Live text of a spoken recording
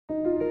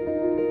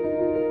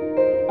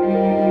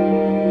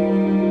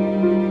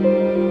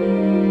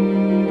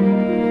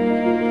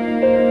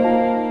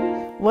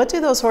What do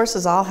those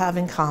horses all have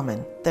in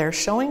common? They're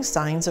showing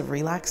signs of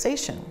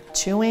relaxation: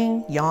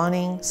 chewing,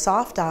 yawning,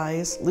 soft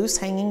eyes, loose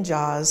hanging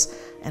jaws,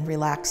 and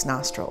relaxed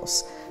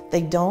nostrils.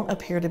 They don't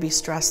appear to be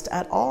stressed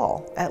at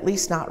all, at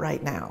least not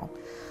right now.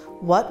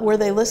 What were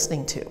they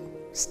listening to?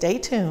 Stay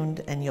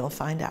tuned and you'll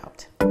find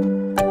out.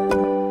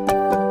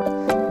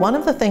 One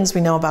of the things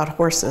we know about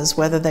horses,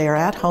 whether they are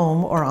at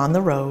home or on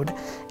the road,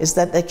 is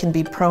that they can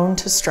be prone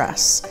to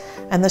stress.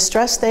 And the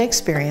stress they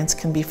experience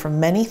can be from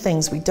many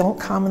things we don't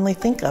commonly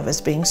think of as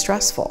being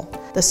stressful.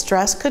 The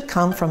stress could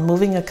come from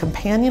moving a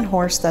companion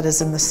horse that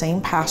is in the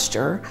same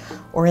pasture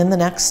or in the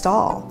next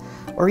stall,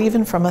 or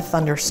even from a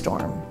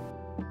thunderstorm.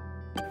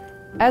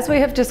 As we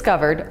have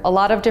discovered, a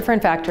lot of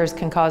different factors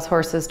can cause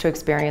horses to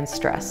experience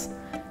stress.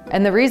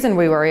 And the reason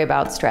we worry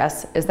about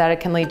stress is that it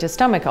can lead to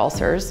stomach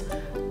ulcers,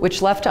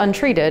 which left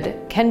untreated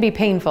can be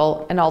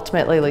painful and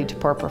ultimately lead to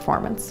poor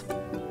performance.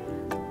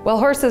 While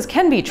horses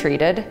can be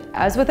treated,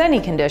 as with any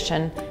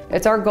condition,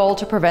 it's our goal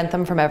to prevent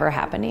them from ever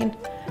happening.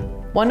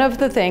 One of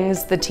the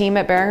things the team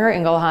at Boehringer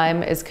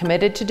Ingelheim is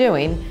committed to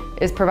doing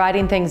is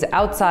providing things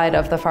outside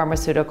of the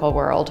pharmaceutical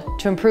world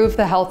to improve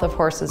the health of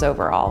horses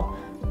overall,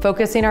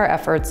 focusing our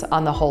efforts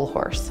on the whole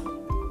horse.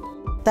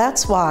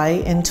 That's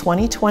why in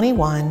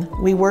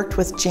 2021, we worked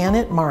with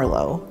Janet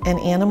Marlowe, an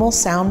animal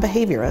sound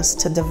behaviorist,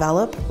 to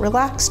develop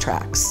Relax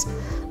Tracks,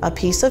 a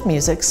piece of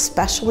music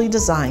specially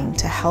designed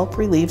to help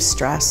relieve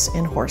stress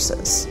in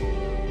horses.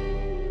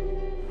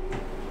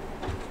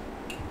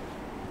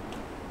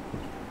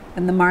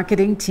 When the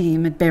marketing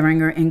team at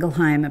Boehringer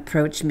Ingelheim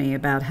approached me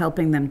about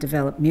helping them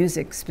develop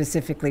music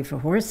specifically for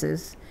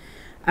horses,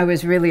 I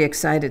was really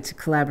excited to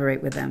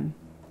collaborate with them.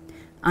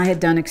 I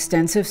had done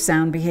extensive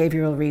sound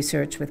behavioral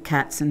research with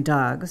cats and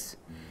dogs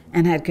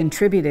and had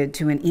contributed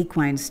to an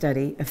equine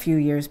study a few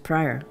years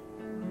prior.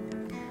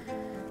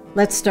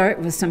 Let's start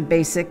with some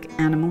basic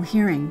animal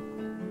hearing.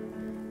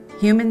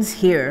 Humans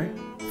hear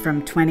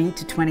from 20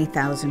 to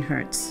 20,000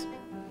 hertz.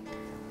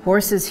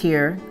 Horses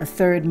hear a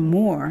third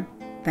more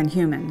than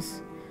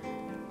humans.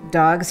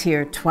 Dogs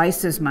hear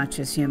twice as much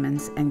as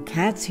humans, and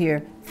cats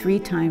hear 3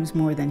 times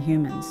more than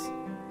humans.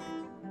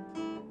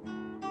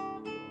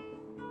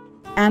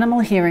 Animal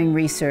hearing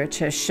research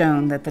has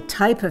shown that the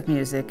type of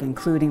music,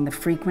 including the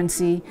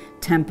frequency,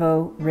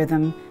 tempo,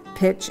 rhythm,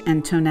 pitch,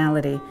 and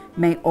tonality,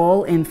 may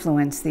all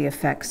influence the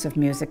effects of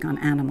music on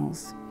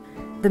animals.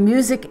 The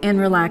music in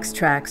Relax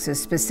Tracks is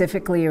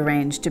specifically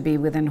arranged to be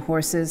within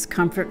horses'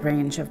 comfort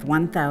range of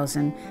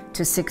 1,000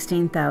 to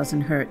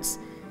 16,000 hertz,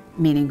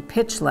 meaning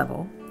pitch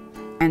level,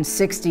 and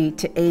 60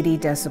 to 80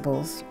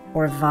 decibels,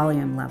 or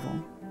volume level.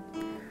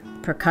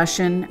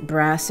 Percussion,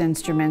 brass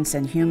instruments,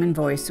 and human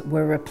voice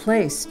were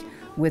replaced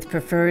with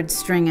preferred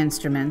string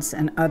instruments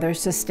and other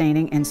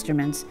sustaining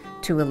instruments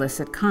to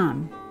elicit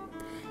calm.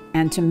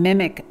 And to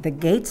mimic the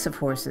gaits of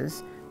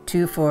horses,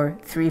 2/4,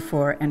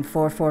 3/4, and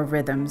 4/4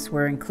 rhythms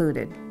were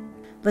included.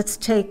 Let's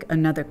take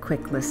another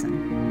quick listen.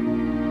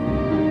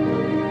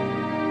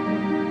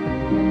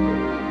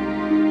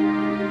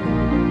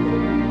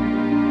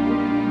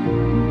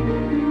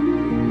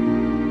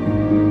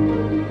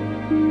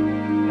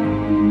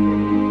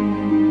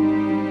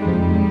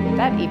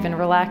 That even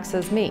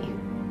relaxes me.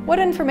 What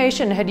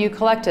information had you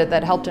collected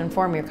that helped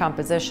inform your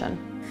composition?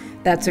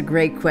 That's a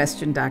great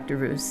question, Dr.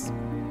 Roos.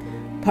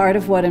 Part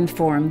of what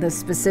informed the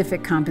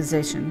specific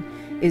composition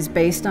is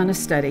based on a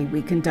study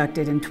we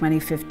conducted in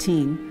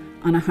 2015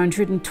 on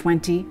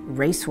 120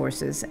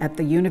 racehorses at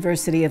the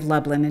University of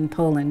Lublin in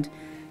Poland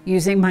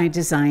using my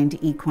designed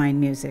equine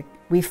music.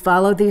 We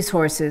followed these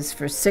horses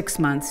for 6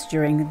 months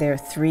during their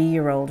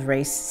 3-year-old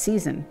race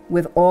season,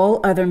 with all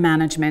other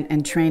management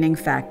and training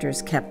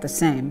factors kept the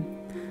same.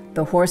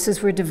 The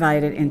horses were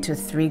divided into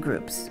 3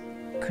 groups: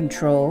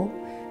 control,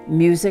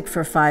 music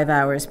for 5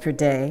 hours per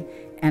day,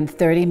 and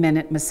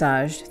 30-minute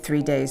massage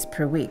 3 days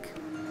per week.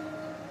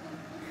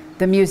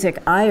 The music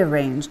I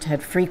arranged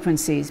had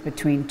frequencies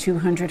between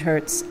 200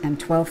 hertz and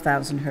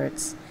 12,000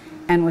 hertz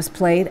and was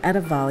played at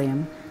a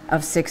volume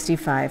of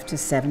 65 to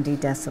 70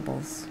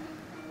 decibels.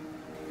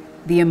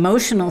 The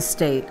emotional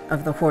state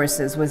of the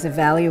horses was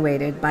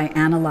evaluated by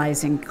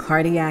analyzing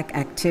cardiac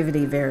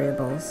activity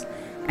variables,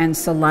 and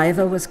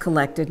saliva was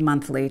collected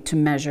monthly to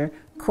measure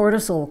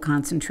cortisol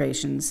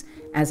concentrations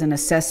as an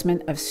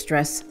assessment of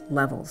stress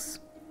levels.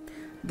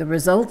 The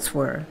results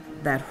were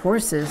that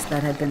horses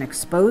that had been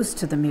exposed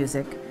to the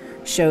music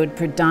showed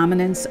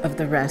predominance of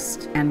the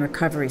rest and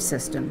recovery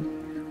system,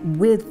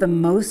 with the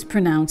most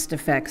pronounced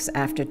effects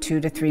after 2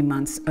 to 3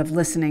 months of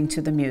listening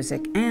to the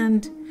music,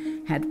 and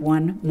had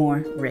 1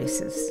 more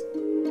races.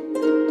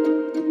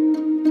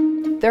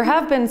 There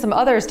have been some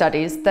other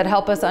studies that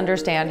help us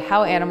understand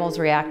how animals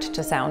react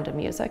to sound and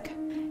music.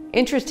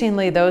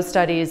 Interestingly, those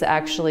studies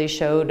actually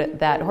showed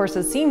that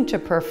horses seem to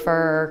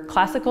prefer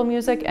classical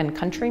music and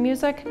country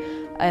music,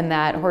 and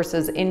that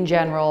horses in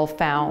general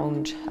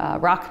found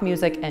rock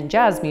music and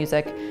jazz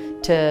music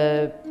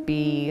to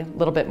be a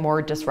little bit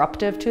more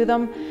disruptive to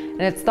them.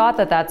 And it's thought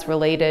that that's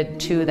related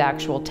to the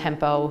actual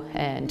tempo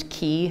and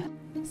key.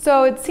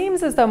 So it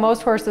seems as though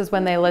most horses,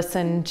 when they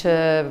listen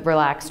to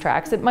relax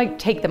tracks, it might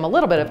take them a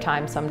little bit of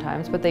time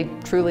sometimes, but they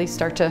truly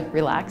start to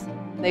relax.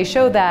 They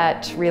show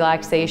that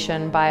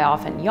relaxation by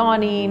often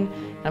yawning,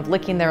 kind of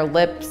licking their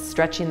lips,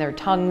 stretching their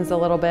tongues a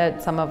little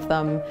bit. Some of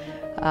them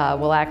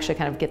will actually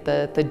kind of get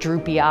the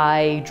droopy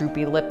eye,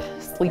 droopy lip,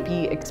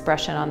 sleepy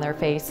expression on their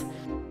face.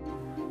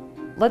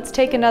 Let's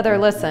take another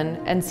listen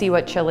and see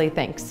what Chili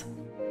thinks.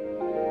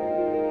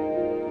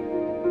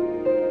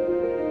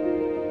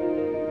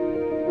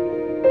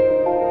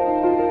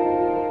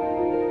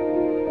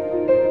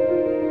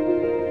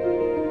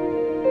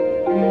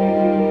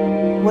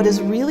 What is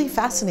really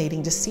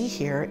fascinating to see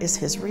here is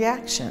his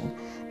reaction,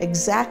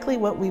 exactly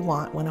what we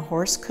want when a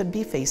horse could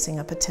be facing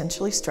a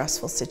potentially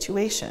stressful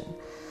situation.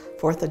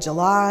 4th of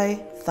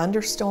July,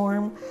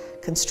 thunderstorm,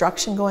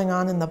 construction going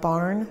on in the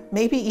barn,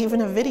 maybe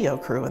even a video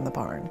crew in the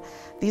barn.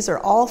 These are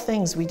all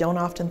things we don't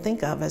often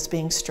think of as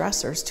being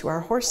stressors to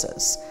our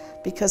horses,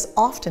 because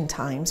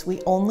oftentimes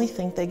we only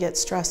think they get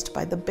stressed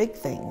by the big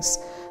things,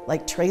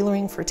 like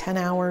trailering for 10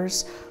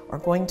 hours or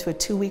going to a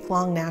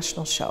 2-week-long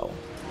national show.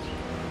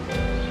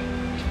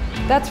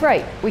 That's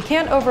right, we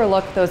can't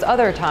overlook those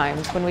other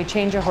times when we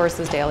change a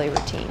horse's daily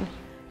routine.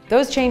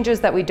 Those changes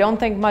that we don't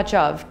think much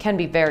of can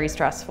be very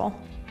stressful.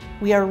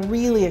 We are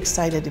really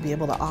excited to be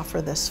able to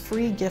offer this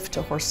free gift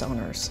to horse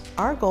owners.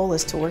 Our goal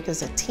is to work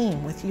as a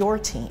team with your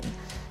team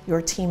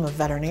of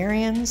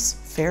veterinarians,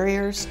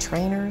 farriers,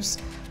 trainers,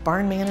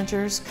 barn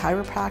managers,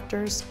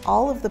 chiropractors,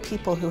 all of the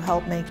people who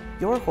help make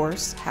your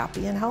horse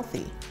happy and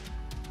healthy.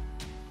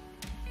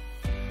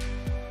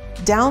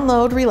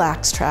 Download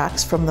Relax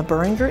Tracks from the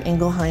Boehringer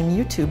Ingelheim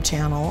YouTube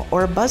channel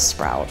or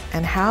Buzzsprout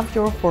and have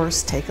your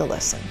horse take a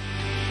listen.